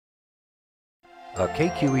a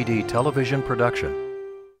KQED television production.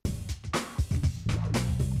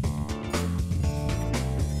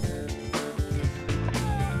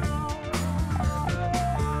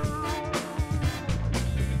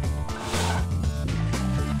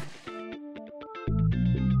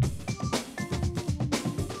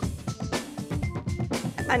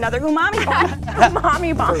 Another umami bomb.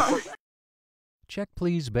 Umami bomb. Check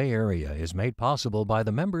Please Bay Area is made possible by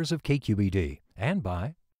the members of KQED and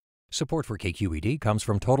by support for KQED comes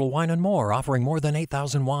from Total Wine & More, offering more than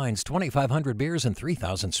 8,000 wines, 2,500 beers, and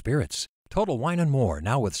 3,000 spirits. Total Wine & More,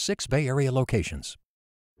 now with 6 Bay Area locations.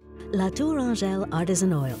 La Tour Angèle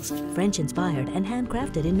Artisan Oils, French-inspired and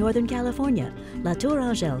handcrafted in Northern California. La Tour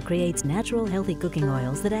Angèle creates natural, healthy cooking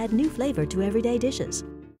oils that add new flavor to everyday dishes.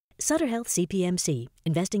 Sutter Health CPMC,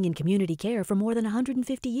 investing in community care for more than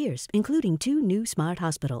 150 years, including 2 new smart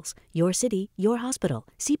hospitals. Your city, your hospital.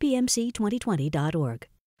 CPMC2020.org.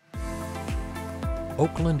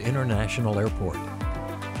 Oakland International Airport,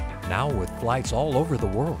 now with flights all over the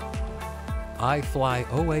world. iFlyOAK.com.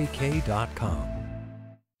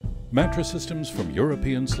 Mattress systems from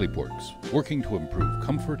European Sleepworks, working to improve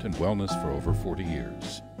comfort and wellness for over 40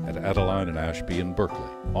 years. At Adeline and Ashby in Berkeley.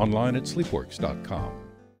 Online at sleepworks.com.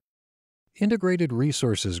 Integrated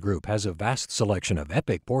Resources Group has a vast selection of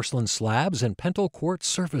epic porcelain slabs and Pentel quartz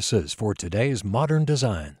surfaces for today's modern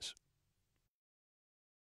designs.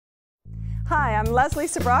 Hi, I'm Leslie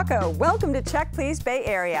Sabraco. Welcome to Check Please Bay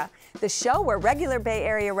Area, the show where regular Bay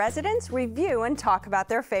Area residents review and talk about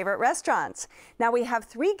their favorite restaurants. Now we have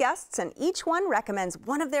 3 guests and each one recommends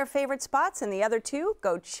one of their favorite spots and the other 2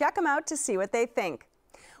 go check them out to see what they think.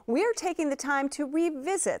 We're taking the time to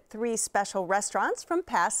revisit 3 special restaurants from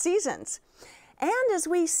past seasons. And as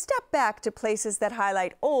we step back to places that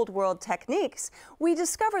highlight old world techniques, we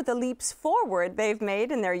discover the leaps forward they've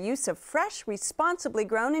made in their use of fresh, responsibly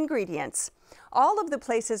grown ingredients. All of the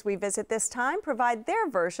places we visit this time provide their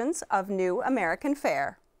versions of new American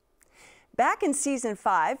fare. Back in Season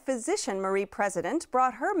 5, physician Marie President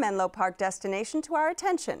brought her Menlo Park destination to our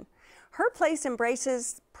attention. Her place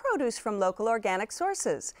embraces produce from local organic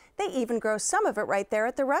sources. They even grow some of it right there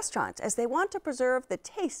at the restaurant, as they want to preserve the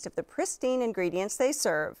taste of the pristine ingredients they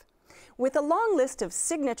serve. With a long list of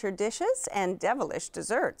signature dishes and devilish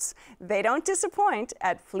desserts, they don't disappoint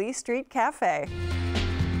at Flea Street Cafe.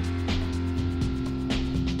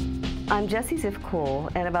 I'm Jessie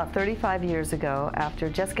Zifkool, and about 35 years ago, after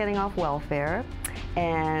just getting off welfare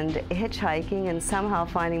and hitchhiking and somehow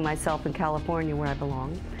finding myself in California where I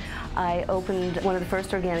belong, I opened one of the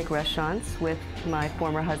first organic restaurants with my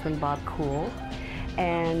former husband, Bob Cool,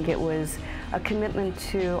 and it was a commitment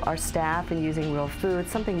to our staff and using real food,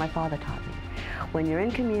 something my father taught me. When you're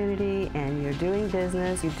in community and you're doing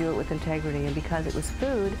business, you do it with integrity, and because it was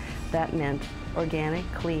food, that meant organic,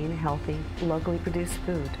 clean, healthy, locally produced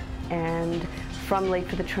food. And from Late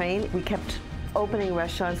for the Train, we kept opening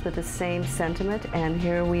restaurants with the same sentiment, and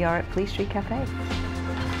here we are at Flea Street Cafe.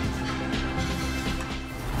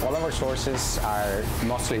 All of our sources are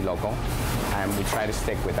mostly local, and we try to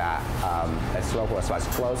stick with that as local as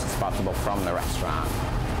close as possible from the restaurant.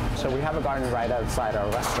 So we have a garden right outside our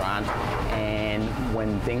restaurant, and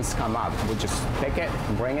when things come up, we just pick it,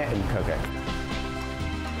 bring it, and cook it.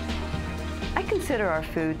 I consider our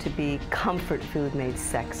food to be comfort food made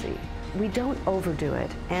sexy. We don't overdo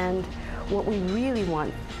it, and what we really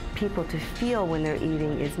want people to feel when they're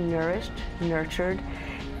eating is nourished, nurtured,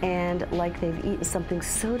 and like they've eaten something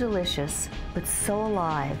so delicious, but so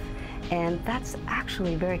alive, and that's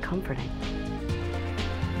actually very comforting.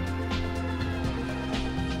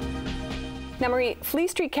 Now, Marie, Flea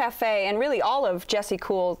Street Cafe, and really all of Jessie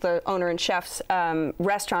Cool, the owner and chef's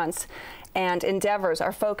restaurants and endeavors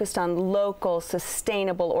are focused on local,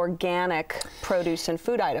 sustainable, organic produce and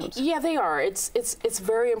food items. Yeah, they are. It's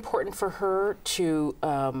very important for her to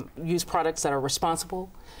use products that are responsible,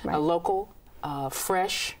 right, local,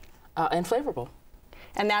 fresh, and flavorful.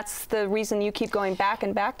 And that's the reason you keep going back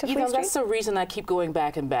and back to Flea Street? That's the reason I keep going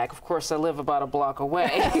back and back. Of course, I live about a block away.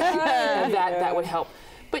 And that would help.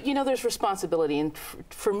 But you know, there's responsibility, and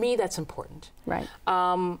for me, that's important. Right.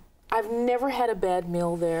 I've never had a bad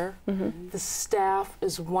meal there. Mm-hmm. The staff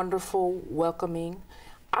is wonderful, welcoming.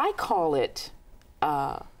 I call it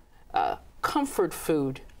comfort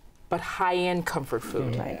food, but high-end comfort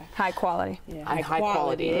food. Right. High quality. Yeah. High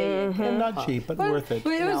quality. Mm-hmm. And not cheap, but worth it.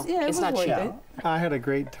 But it's not cheap. I had a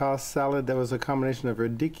great tossed salad that was a combination of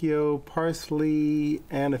radicchio, parsley,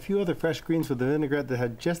 and a few other fresh greens with the vinaigrette that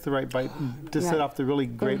had just the right bite to set off the really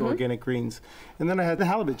great organic greens. And then I had the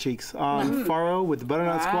halibut cheeks on farro with the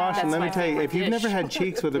butternut squash. And let me tell you, if you've never had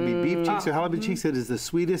cheeks, whether it be beef cheeks or halibut cheeks, it is the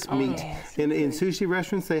sweetest meat. In sushi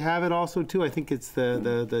restaurants, they have it also too. I think it's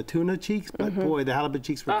the tuna cheeks, but boy, the halibut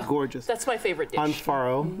cheeks were gorgeous. That's my favorite dish. On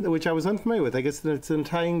farro, which I was unfamiliar with. I guess it's an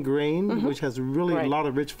Italian grain, which has really a lot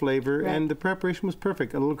of rich flavor, and the preparation was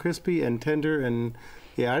perfect. A little crispy and tender, and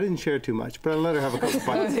yeah, I didn't share too much, but I let her have a couple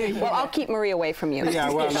bites. Well, I'll keep Marie away from you. Yeah,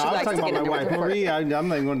 well, no, I'm talking about my wife. Marie, I'm not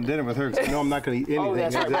even going to dinner with her because I know I'm not going to eat anything.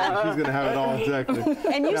 That's right. Exactly. She's going to have it all, exactly.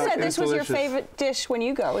 And you said this was delicious. your favorite dish when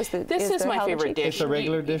you go. This is my favorite dish. It's a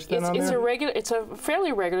regular dish then on there? It's a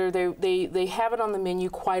fairly regular. They have it on the menu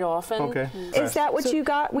quite often. Okay. Is that what you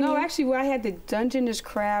got? When actually, I had the Dungeness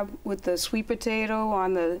crab with the sweet potato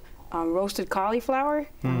on the roasted cauliflower.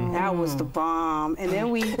 That was the bomb. And then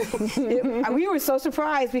we were so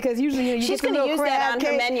surprised because usually you she's get the going to use that on cake.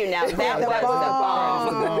 her menu now. That was the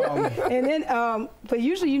bomb. And then, but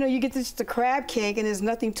usually you get just the crab cake and there's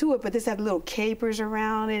nothing to it, but this had little capers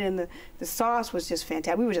around it, and the sauce was just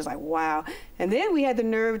fantastic. We were just like, wow. And then we had the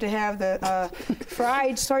nerve to have the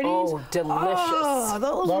fried sardines. Oh, delicious. Oh,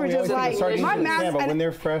 those were just like my mouth. But when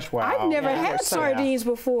they're fresh, wow. I've never had sardines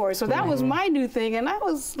before, so that was my new thing. And I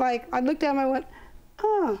was like, I looked at them, I went,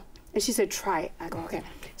 oh. And she said, try it. I go, okay.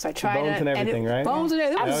 So I tried it. Bones and everything, right? Bones and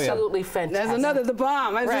everything. Absolutely fantastic. There's another, the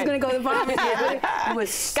bomb. I was just going to go the bomb. It was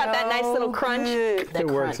so got that nice little crunch. good. It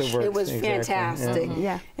works. It was fantastic.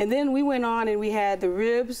 Yeah. And then we went on and we had the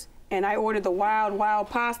ribs, and I ordered the wild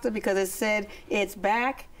pasta because it said it's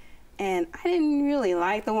back. And I didn't really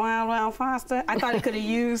like the wild pasta. I thought it could have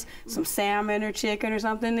used some salmon or chicken or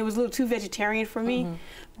something. It was a little too vegetarian for me,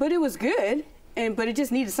 but it was good. But it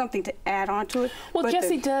just needed something to add on to it. Well,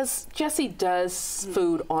 Jessie does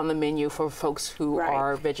food on the menu for folks who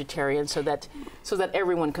are vegetarian, so that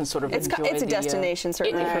everyone can sort of enjoy. It's a destination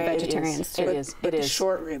certainly for vegetarians. It is. The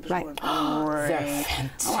short ribs were great. They're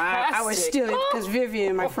fantastic. I was stealing because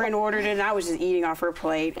Vivian, my friend, ordered it, and I was just eating off her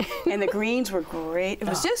plate. And the greens were great. It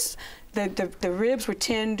was just. The ribs were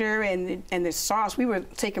tender, and the sauce, we were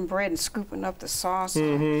taking bread and scooping up the sauce.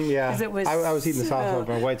 Yeah, it was I was eating the sauce off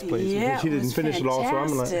my wife's plate. Yeah, she didn't finish it all, so I'm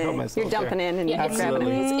going to help myself. You're dumping in and grabbing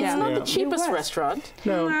it. It's not the cheapest restaurant.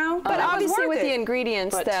 No. But obviously with the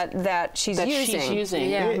ingredients that she's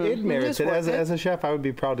using. It merits it. As a chef, I would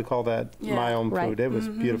be proud to call that my own food. It was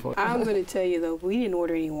beautiful. I'm going to tell you, though, we didn't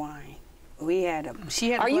order any wine. She had a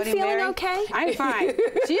Are you Bloody feeling Mary. Okay? I'm fine.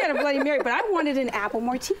 She had a Bloody Mary, but I wanted an apple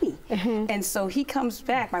martini. And so he comes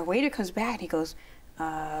back, my waiter comes back, and he goes,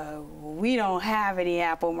 we don't have any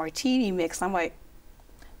apple martini mix. I'm like,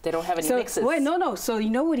 they don't have any mixes. Wait, no. So you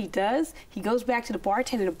know what he does? He goes back to the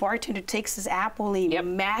bartender. The bartender takes his apple and he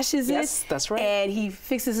mashes it. Yes, that's right. And he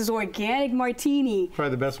fixes his organic martini. Probably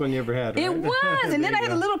the best one you ever had, right? It was. And then I had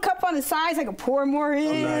a little cup on the side so I could pour more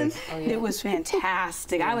in. Oh, nice. It was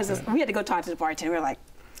fantastic. We had to go talk to the bartender. We were like,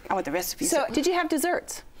 I want the recipe. So did you have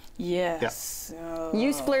desserts? Yes.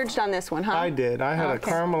 You splurged on this one, huh? I did. I had a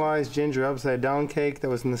caramelized ginger upside down cake that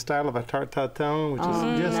was in the style of a tarte tatin, which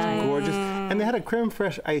is just gorgeous. And they had a creme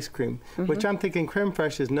fraiche ice cream, which I'm thinking creme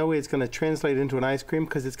fraiche is no way it's going to translate into an ice cream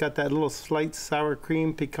because it's got that little slight sour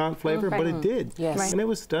cream piquant flavor, but it did. Yes. And it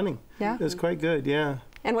was stunning. Yeah. It was quite good, yeah.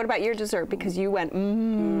 And what about your dessert? Because you went,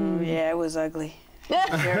 Yeah, it was ugly.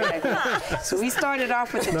 So we started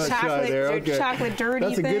off with the chocolate dirty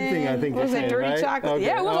That's a good thing, I think. What was it, dirty chocolate? Okay.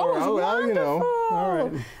 Yeah, it was wonderful. You know. All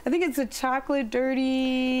right. I think it's a chocolate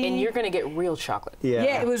dirty. And you're going to get real chocolate.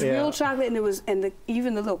 Yeah, it was real chocolate, and it was,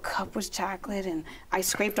 even the little cup was chocolate, and I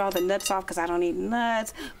scraped all the nuts off because I don't eat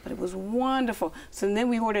nuts, but it was wonderful. So then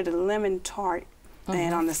we ordered a lemon tart,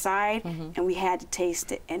 and on the side, and we had to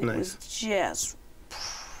taste it, and it was just.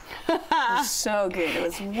 It was so good. It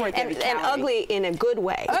was worth every calorie. And ugly in a good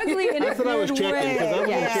way. Ugly in a good way. That's what I was checking, because I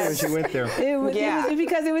wasn't sure when she went there. It was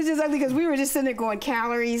because it was just ugly, because we were just sitting there going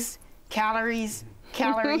calories. It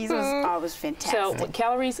was fantastic. So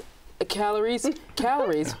calories. All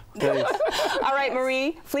right,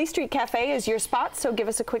 Marie, Flea Street Cafe is your spot, so give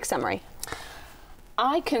us a quick summary.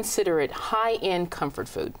 I consider it high-end comfort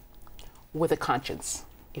food with a conscience.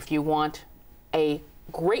 If you want a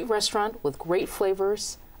great restaurant with great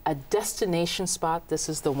flavors, a destination spot, this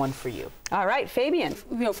is the one for you. All right, Fabian.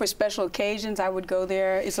 For special occasions, I would go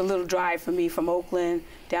there. It's a little drive for me from Oakland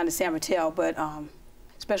down to San Mateo, but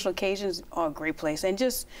special occasions are a great place. And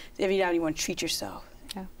just every now and then you want to treat yourself.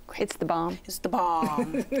 Yeah. It's the bomb. It's the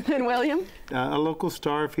bomb. And William? A local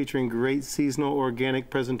star featuring great seasonal organic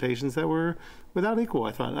presentations that were without equal,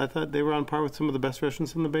 I thought. I thought they were on par with some of the best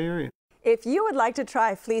restaurants in the Bay Area. If you would like to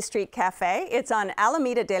try Flea Street Cafe, it's on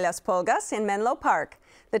Alameda de las Pulgas in Menlo Park.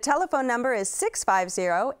 The telephone number is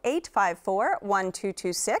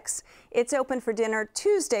 650-854-1226. It's open for dinner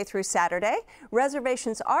Tuesday through Saturday.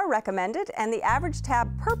 Reservations are recommended, and the average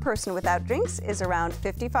tab per person without drinks is around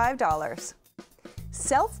 $55.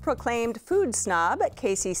 Self-proclaimed food snob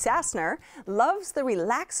Casey Sassner loves the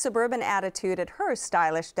relaxed suburban attitude at her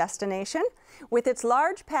stylish destination. With its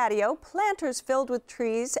large patio, planters filled with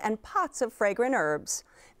trees, and pots of fragrant herbs.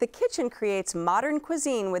 The kitchen creates modern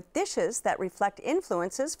cuisine with dishes that reflect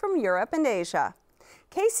influences from Europe and Asia.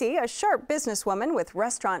 Casey, a sharp businesswoman with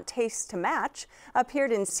restaurant tastes to match,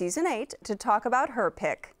 appeared in Season 8 to talk about her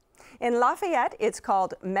pick. In Lafayette, it's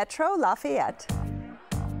called Metro Lafayette.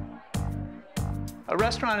 A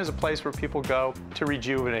restaurant is a place where people go to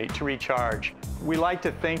rejuvenate, to recharge. We like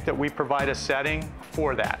to think that we provide a setting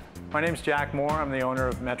for that. My name's Jack Moore. I'm the owner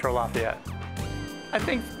of Metro Lafayette. I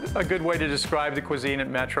think a good way to describe the cuisine at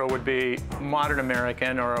Metro would be modern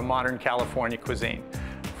American or a modern California cuisine.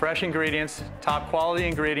 Fresh ingredients, top quality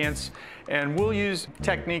ingredients, and we'll use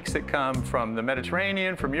techniques that come from the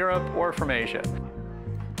Mediterranean, from Europe, or from Asia.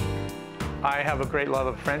 I have a great love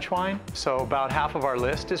of French wine, so about half of our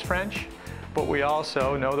list is French. But we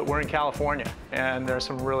also know that we're in California, and there's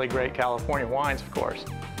some really great California wines, of course.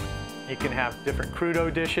 You can have different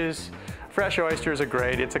crudo dishes. Fresh oysters are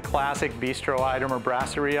great. It's a classic bistro item or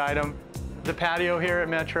brasserie item. The patio here at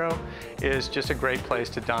Metro is just a great place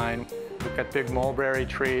to dine. We've got big mulberry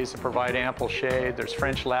trees that provide ample shade. There's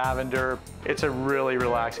French lavender. It's a really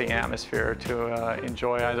relaxing atmosphere to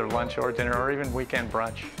enjoy either lunch or dinner or even weekend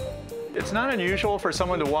brunch. It's not unusual for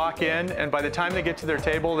someone to walk in and by the time they get to their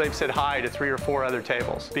table, they've said hi to 3 or 4 other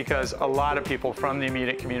tables because a lot of people from the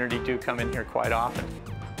immediate community do come in here quite often.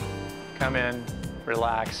 Come in,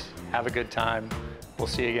 relax, have a good time. We'll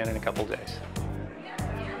see you again in a couple days.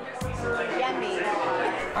 Yummy.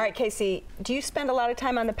 All right, Casey, do you spend a lot of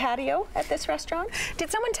time on the patio at this restaurant? Did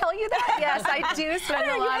someone tell you that? Yes, I do spend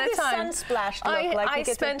a lot of time. Sunsplashed look like I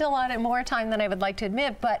spend a lot more time than I would like to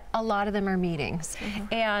admit, but a lot of them are meetings.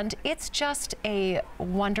 And it's just a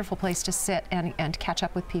wonderful place to sit and catch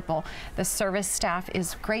up with people. The service staff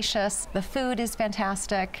is gracious. The food is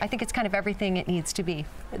fantastic. I think it's kind of everything it needs to be.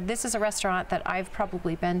 This is a restaurant that I've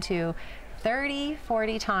probably been to 30,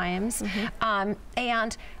 40 times.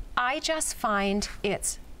 And I just find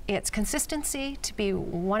its consistency to be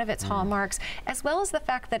one of its hallmarks, as well as the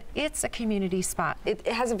fact that it's a community spot. It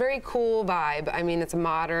has a very cool vibe. I mean, it's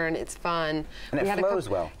modern, it's fun. And it flows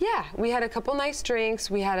well. Yeah, we had a couple nice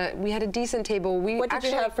drinks. We had a decent table. What did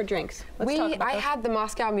you have for drinks? I had the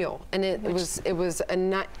Moscow Mule, and it was a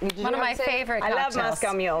nut. One of my favorite cocktails. I love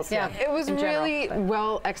Moscow Mules. Yeah, it was really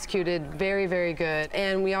well executed, very, very good.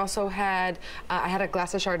 And we also had I had a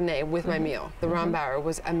glass of Chardonnay with my meal. The Rombauer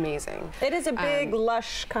was amazing. It is a big,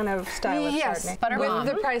 lush kind of stylish Chardonnay. With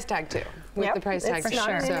the price tag too. With the price tag, for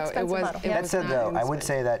sure. So it was. That said, though, I would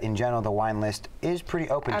say that in general the wine list is pretty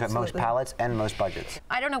open to most palates and most budgets.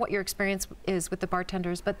 I don't know what your experience is with the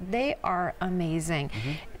bartenders, but they are amazing.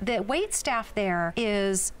 The wait staff there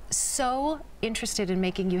is so interested in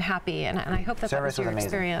making you happy, and I hope that was your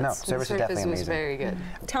experience. No, service is definitely amazing. Was very good.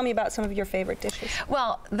 Tell me about some of your favorite dishes.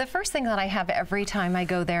 Well, the first thing that I have every time I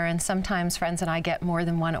go there, and sometimes friends and I get more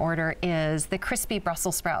than one order, is the crispy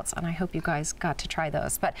Brussels sprouts, and I hope you guys got to try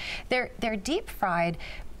those. But they're deep fried,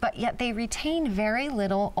 but yet they retain very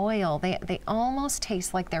little oil. They almost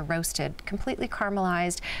taste like they're roasted, completely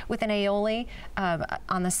caramelized, with an aioli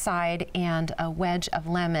on the side and a wedge of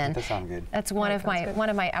lemon. That sounds good. That's one of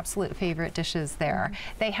my absolute favorite dishes there.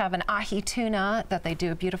 They have an ahi tuna that they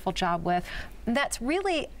do a beautiful job with. That's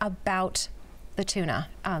really about the tuna.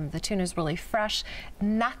 The tuna is really fresh.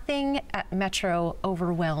 Nothing at Metro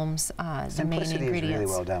overwhelms the main ingredients. Simplicity is really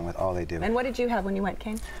well done with all they do. And what did you have when you went,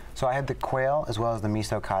 Kane? So I had the quail as well as the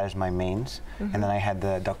miso cod as my mains, and then I had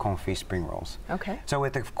the duck confit spring rolls. Okay. So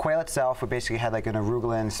with the quail itself, we basically had like an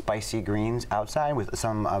arugula and spicy greens outside with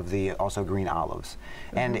some of the also green olives.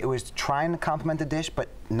 And it was trying to complement the dish, but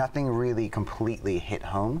nothing really completely hit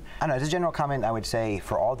home. I don't know, as a general comment, I would say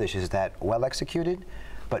for all dishes that well executed,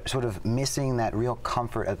 but sort of missing that real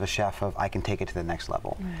comfort of a chef of I can take it to the next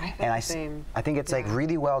level. I think it's like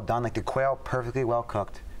really well done, like the quail perfectly well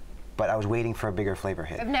cooked, but I was waiting for a bigger flavor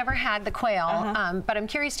hit. I've never had the quail, but I'm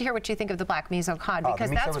curious to hear what you think of the black miso cod, because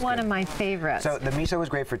that's one of my favorites. So the miso was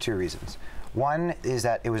great for 2 reasons. One is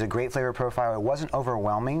that it was a great flavor profile. It wasn't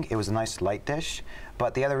overwhelming. It was a nice light dish.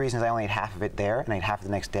 But the other reason is I only ate half of it there, and I ate half the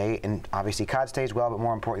next day. And obviously cod stays well, but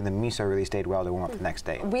more importantly, the miso really stayed well to warm up the next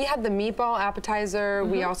day. We had the meatball appetizer.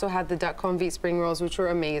 We also had the duck confit spring rolls, which were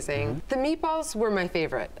amazing. The meatballs were my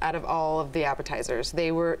favorite out of all of the appetizers. They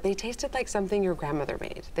tasted like something your grandmother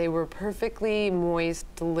made. They were perfectly moist,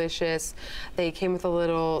 delicious. They came with a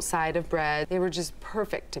little side of bread. They were just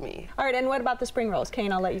perfect to me. All right, and what about the spring rolls?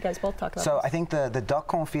 Kane, I'll let you guys both talk about So this. I think the duck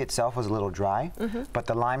confit itself was a little dry, but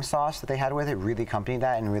the lime sauce that they had with it really accompanied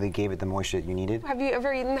that and really gave it the moisture that you needed. Have you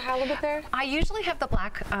ever eaten the halibut there? I usually have the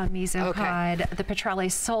black miso cod, the petrale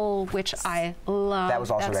sole, which I love. That was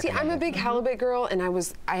also recommended. See, I'm a big halibut girl, and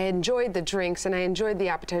I enjoyed the drinks and I enjoyed the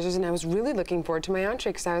appetizers, and I was really looking forward to my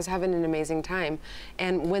entree because I was having an amazing time.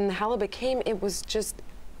 And when the halibut came, it was just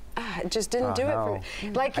it just didn't do it for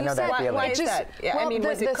me. Like you said, why is that? Yeah, well, I mean,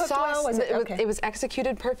 was it cooked well? Was it was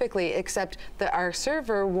executed perfectly, except that our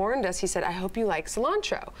server warned us. He said, I hope you like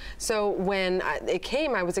cilantro. So when it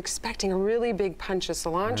came, I was expecting a really big punch of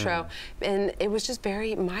cilantro, and it was just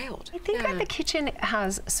very mild. I think that the kitchen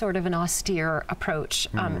has sort of an austere approach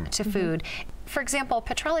to food. For example,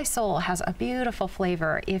 petrale sole has a beautiful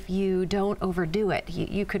flavor if you don't overdo it.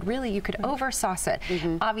 You could over sauce it.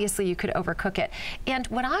 Obviously, you could overcook it. And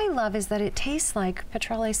what I love is that it tastes like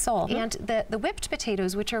petrale sole. And the whipped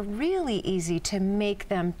potatoes, which are really easy to make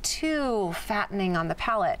them too fattening on the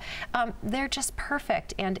palate, they're just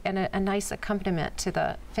perfect and a nice accompaniment to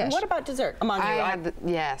the fish. What about dessert among you?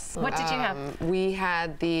 Yes. What did you have? We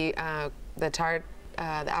had the tart.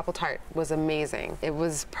 The apple tart was amazing. It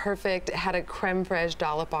was perfect. It had a creme fraiche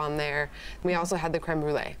dollop on there. We also had the creme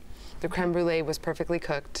brulee. The creme brulee was perfectly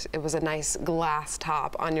cooked. It was a nice glass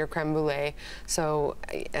top on your creme brulee. So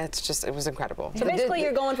it was incredible. So basically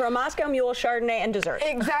you're going for a Moscow Mule, Chardonnay, and dessert.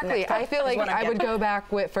 Exactly. I feel like I would go back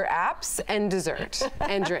for apps and dessert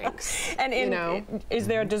and drinks. And is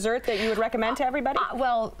there a dessert that you would recommend to everybody?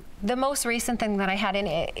 Well, the most recent thing that I had, and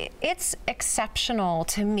it's exceptional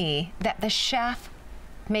to me that the chef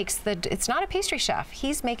makes it's not a pastry chef.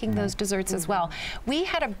 He's making those desserts as well. We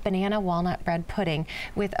had a banana walnut bread pudding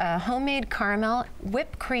with a homemade caramel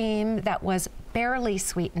whipped cream that was barely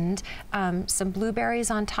sweetened, some blueberries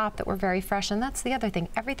on top that were very fresh, and that's the other thing.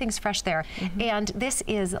 Everything's fresh there. And this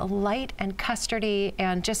is light and custardy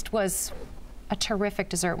and just was a terrific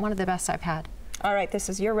dessert, one of the best I've had. All right, this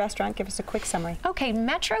is your restaurant. Give us a quick summary. Okay,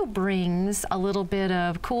 Metro brings a little bit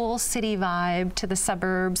of cool city vibe to the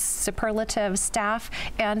suburbs, superlative staff,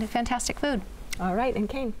 and fantastic food. All right, and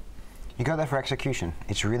Kane? You go there for execution.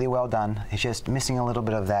 It's really well done. It's just missing a little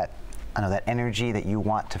bit of that, that energy that you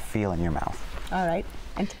want to feel in your mouth. All right.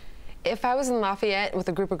 And if I was in Lafayette with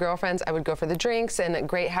a group of girlfriends, I would go for the drinks and a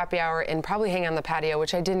great happy hour and probably hang on the patio,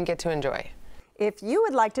 which I didn't get to enjoy. If you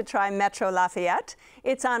would like to try Metro Lafayette,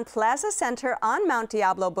 it's on Plaza Center on Mount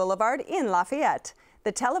Diablo Boulevard in Lafayette.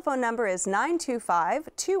 The telephone number is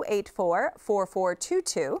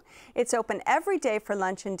 925-284-4422. It's open every day for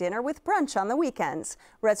lunch and dinner with brunch on the weekends.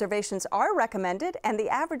 Reservations are recommended, and the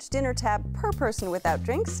average dinner tab per person without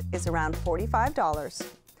drinks is around $45.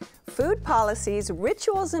 Food policies,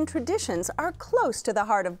 rituals, and traditions are close to the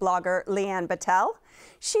heart of blogger Leanne Battelle.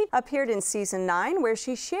 She appeared in Season 9, where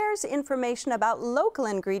she shares information about local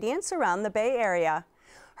ingredients around the Bay Area.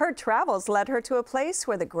 Her travels led her to a place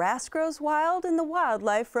where the grass grows wild and the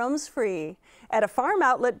wildlife roams free, at a farm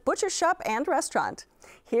outlet, butcher shop, and restaurant.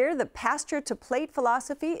 Here, the pasture-to-plate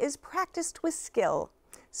philosophy is practiced with skill.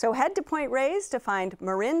 So head to Point Reyes to find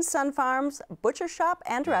Marin Sun Farms, butcher shop,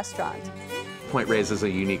 and restaurant. Point Reyes is a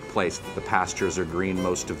unique place. The pastures are green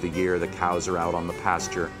most of the year. The cows are out on the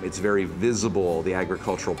pasture. It's very visible, the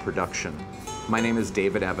agricultural production. My name is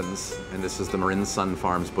David Evans, and this is the Marin Sun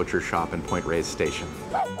Farms Butcher Shop in Point Reyes Station.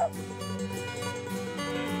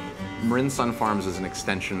 Marin Sun Farms is an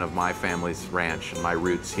extension of my family's ranch and my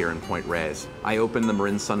roots here in Point Reyes. I opened the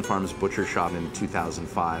Marin Sun Farms Butcher Shop in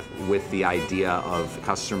 2005 with the idea of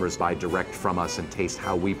customers buy direct from us and taste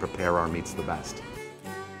how we prepare our meats the best.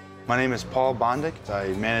 My name is Paul Bondick.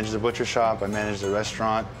 I manage the butcher shop, I manage the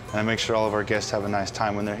restaurant, and I make sure all of our guests have a nice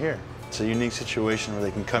time when they're here. It's a unique situation where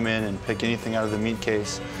they can come in and pick anything out of the meat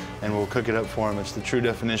case, and we'll cook it up for them. It's the true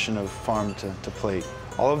definition of farm to plate.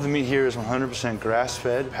 All of the meat here is 100%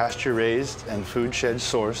 grass-fed, pasture-raised, and food shed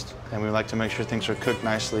sourced, and we like to make sure things are cooked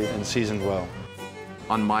nicely and seasoned well.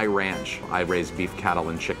 On my ranch, I raise beef cattle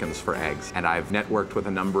and chickens for eggs, and I've networked with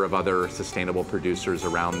a number of other sustainable producers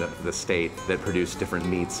around the state that produce different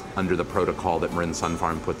meats under the protocol that Marin Sun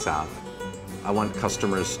Farm puts out. I want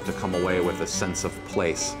customers to come away with a sense of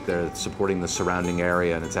place. They're supporting the surrounding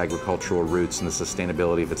area and its agricultural roots and the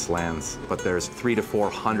sustainability of its lands. But there's 300 to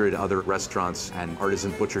 400 other restaurants and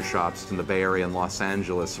artisan butcher shops in the Bay Area and Los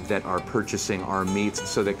Angeles that are purchasing our meats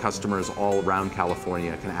so that customers all around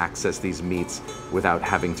California can access these meats without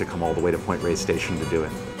having to come all the way to Point Reyes Station to do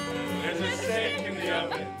it. There's a steak in the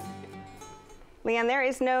oven. Leanne, there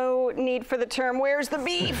is no need for the term, where's the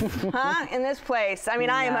beef, huh, in this place. I mean,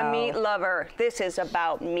 I am a meat lover. This is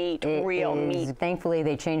about meat, real meat. Thankfully,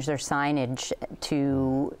 they changed their signage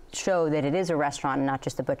to show that it is a restaurant and not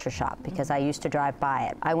just a butcher shop, because I used to drive by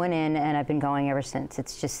it. I went in and I've been going ever since.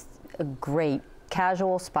 It's just a great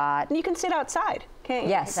casual spot. And you can sit outside, can't you?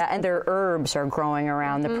 Yes, and their herbs are growing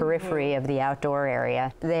around the periphery of the outdoor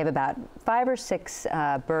area. They have about 5 or 6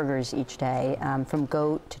 burgers each day, from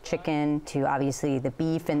goat to chicken to obviously the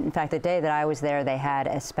beef. And in fact, the day that I was there, they had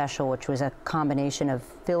a special, which was a combination of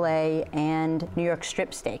filet and New York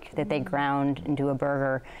strip steak that they ground into a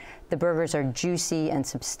burger. The burgers are juicy and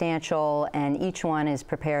substantial, and each one is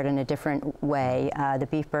prepared in a different way. The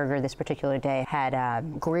beef burger this particular day had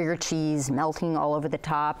Gruyere cheese melting all over the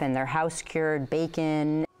top, and their house-cured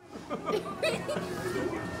bacon.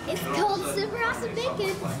 It's called super awesome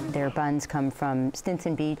bacon. Their buns come from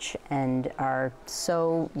Stinson Beach and are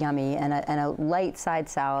so yummy, and a light side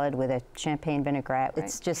salad with a champagne vinaigrette. Right.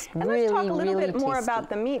 It's just and really, let's talk a little bit more tasty. about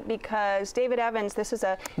the meat, because David Evans, this is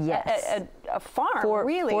a farm,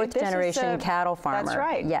 really. Fourth generation cattle farmer. That's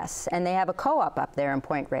right. Yes, and they have a co-op up there in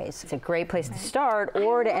Point Reyes. It's a great place to start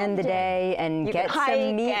or to end the day and You get can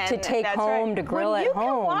some meat hike to and take that's home right. to grill When at you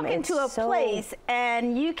home. can walk into a It's so place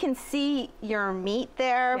and you can see your meat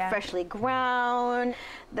there, Yeah. freshly ground,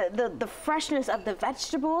 the freshness of the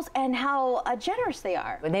vegetables, and how generous they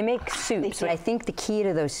are. They make soups. I think the key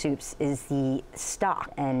to those soups is the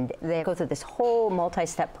stock, and they go through this whole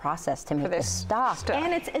multi-step process to make the stock.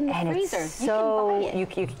 And it's in the freezer. So you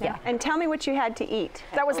can buy it. yeah. And tell me what you had to eat.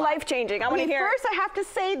 That was life-changing. I want to hear First, I have to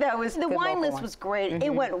say, though, is the Good wine local list wine. was great.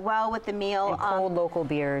 It went well with the meal. And cold local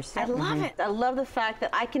beers. I love it. I love the fact that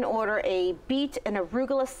I can order a beet and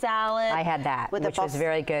arugula salad. I had that, with which was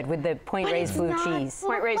very good, with the Point Reyes blue cheese.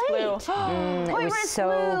 Point Reyes blue. It was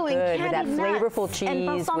so good with that flavorful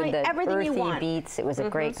cheese, with the earthy beets. It was a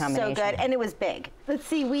great combination. So good, and it was big. Let's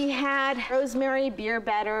see, we had rosemary beer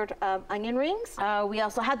battered onion rings. We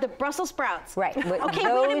also had the Brussels sprouts. Right. Okay,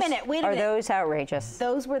 those, wait a minute. Are those outrageous?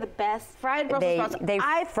 Those were the best fried Brussels sprouts They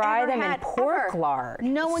fry them in pork lard.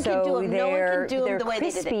 No one can do them. No one can do them the way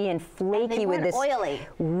they did it. They're crispy and flaky with this oily.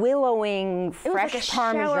 willowing fresh like a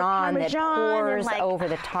Parmesan that pours and over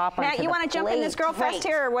the top onto Matt, you want to jump in this girl fest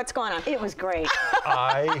here, or what's going on? It was great.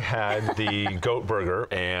 I had the goat burger,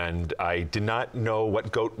 and I did not know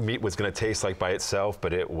what goat meat was going to taste like by itself,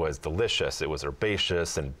 but it was delicious. It was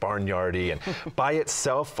herbaceous and barnyardy, and by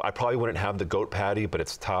itself, I probably wouldn't have the goat patty, but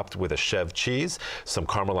it's topped with a chev cheese, some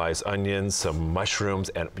caramelized onions, some mushrooms,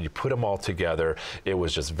 and you put them all together. It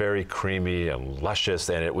was just very creamy and luscious,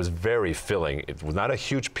 and it was very filling. It was not a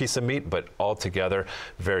huge piece of meat, but all together,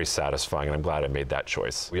 very satisfying, and I'm glad I made that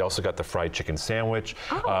choice. We also got the fried chicken sandwich,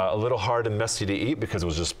 a little hard and messy to eat because it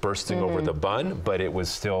was just bursting over the bun, but it was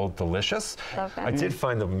still delicious. Okay. I did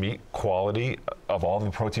find the meat quality of all the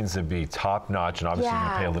proteins to be top notch, and obviously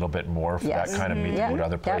you pay a little bit more for that kind of meat than what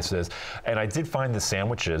other places. And I did find the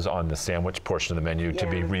sandwiches on the sandwich portion of the menu to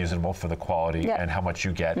be reasonable for the quality and how much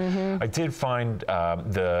you get. I did find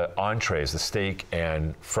the entrees, the steak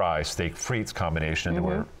and fries, steak frites combination, there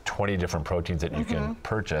were 20 different proteins that you can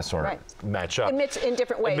purchase or match up. Mix in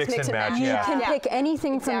different ways. Mix and match, You can pick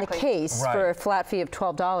anything from the case Right. for a flat fee of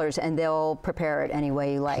 $12, and they'll prepare it any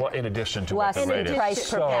way you like. Well, in addition to Plus what the rate is. price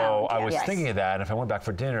per So pound. I was thinking of that, and if I went back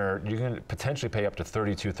for dinner, you can potentially pay up to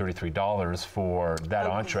 $32, $33 for that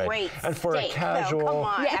entree. Great and for steak, a casual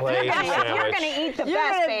Yeah, plate if sandwich. you're going to eat the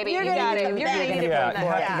best, baby, you got it. You're going to eat it Yeah, from you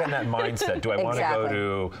the have to get in that mindset. Do I want to go Exactly.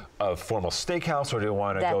 to a formal steakhouse, or do I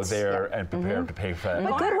want to go there and prepare to pay for that?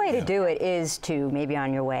 A good way to do it is to, maybe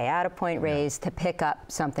on your way out of Point Reyes, to pick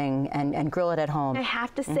up something and grill it at home. I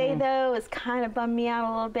have to say, though, it's kind of bummed me out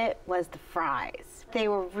a little bit, was the fries. They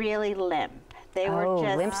were really limp. They were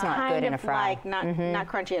just limp's not kind good in a of fry. like not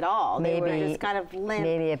crunchy at all. They were just kind of limp.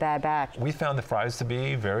 Maybe a bad batch. We found the fries to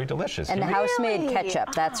be very delicious. And the house-made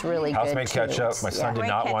ketchup, that's really good House-made too. ketchup. My son did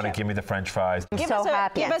not want to give me the French fries. I'm so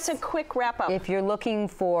happy. Give us a quick wrap-up. If you're looking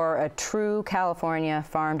for a true California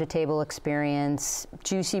farm-to-table experience,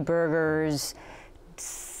 juicy burgers,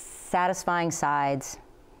 satisfying sides,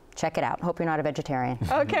 check it out. Hope you're not a vegetarian.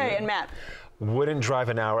 Okay, and Matt. Wouldn't drive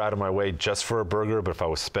an hour out of my way just for a burger, but if I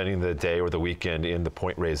was spending the day or the weekend in the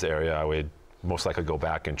Point Reyes area, I would most likely go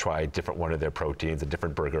back and try a different one of their proteins, a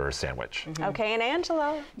different burger or sandwich. Okay, and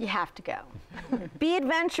Angela? You have to go. Be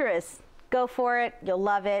adventurous. Go for it. You'll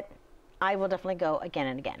love it. I will definitely go again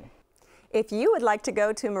and again. If you would like to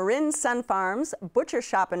go to Marin Sun Farms Butcher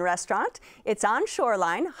Shop and Restaurant, it's on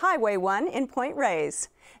Shoreline, Highway 1 in Point Reyes.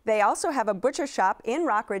 They also have a butcher shop in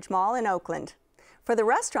Rockridge Mall in Oakland. For the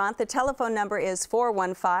restaurant, the telephone number is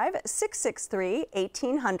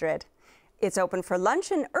 415-663-1800. It's open for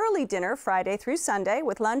lunch and early dinner Friday through Sunday,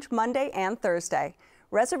 with lunch Monday and Thursday.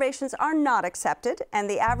 Reservations are not accepted, and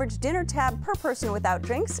the average dinner tab per person without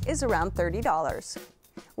drinks is around $30.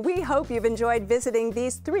 We hope you've enjoyed visiting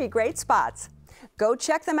these 3 great spots. Go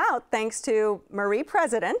check them out thanks to Marie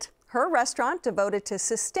President. Her restaurant, devoted to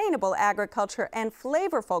sustainable agriculture and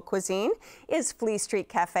flavorful cuisine, is Flea Street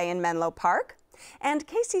Cafe in Menlo Park. And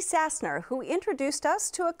Casey Sassner, who introduced us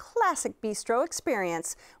to a classic bistro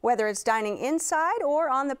experience, whether it's dining inside or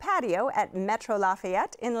on the patio at Metro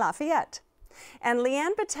Lafayette in Lafayette. And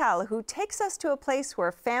Leanne Battelle, who takes us to a place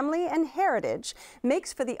where family and heritage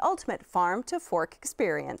makes for the ultimate farm-to-fork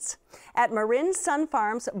experience at Marin Sun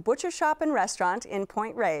Farms Butcher Shop and Restaurant in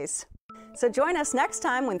Point Reyes. So join us next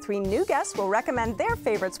time when 3 new guests will recommend their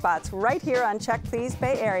favorite spots right here on Check Please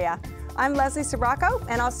Bay Area. I'm Leslie Sbrocco,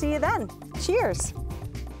 and I'll see you then. Cheers!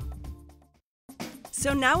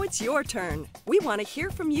 So now it's your turn. We want to hear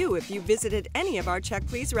from you if you visited any of our Check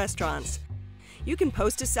Please restaurants. You can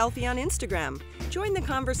post a selfie on Instagram, join the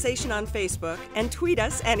conversation on Facebook, and tweet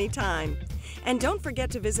us anytime. And don't forget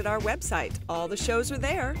to visit our website. All the shows are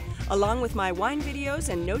there, along with my wine videos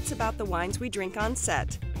and notes about the wines we drink on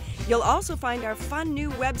set. You'll also find our fun new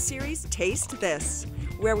web series, Taste This,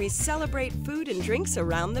 where we celebrate food and drinks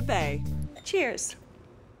around the Bay. Cheers!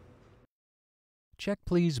 Check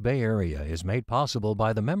Please Bay Area is made possible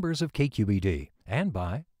by the members of KQED and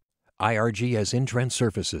by IRG as in-trend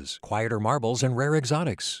surfaces, quieter marbles and rare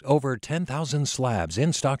exotics. Over 10,000 slabs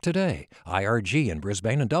in stock today. IRG in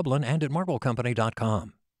Brisbane and Dublin and at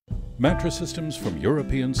marblecompany.com. Mattress systems from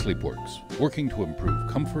European Sleepworks, working to improve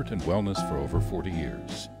comfort and wellness for over 40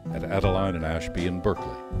 years. At Adeline and Ashby in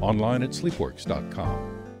Berkeley. Online at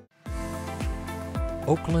sleepworks.com.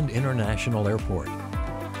 Oakland International Airport.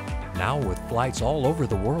 Now with flights all over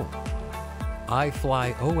the world.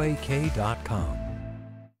 iFlyOAK.com.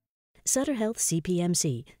 Sutter Health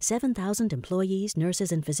CPMC, 7,000 employees,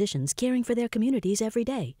 nurses, and physicians caring for their communities every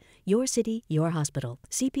day. Your city, your hospital.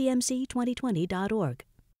 CPMC2020.org.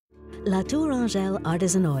 La Tour Angel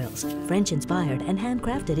Artisan Oils, French-inspired and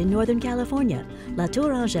handcrafted in Northern California. La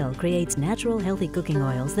Tour Angel creates natural, healthy cooking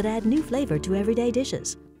oils that add new flavor to everyday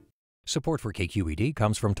dishes. Support for KQED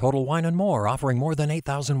comes from Total Wine & More, offering more than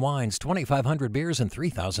 8,000 wines, 2,500 beers, and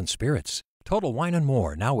 3,000 spirits. Total Wine &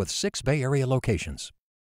 More, now with 6 Bay Area locations.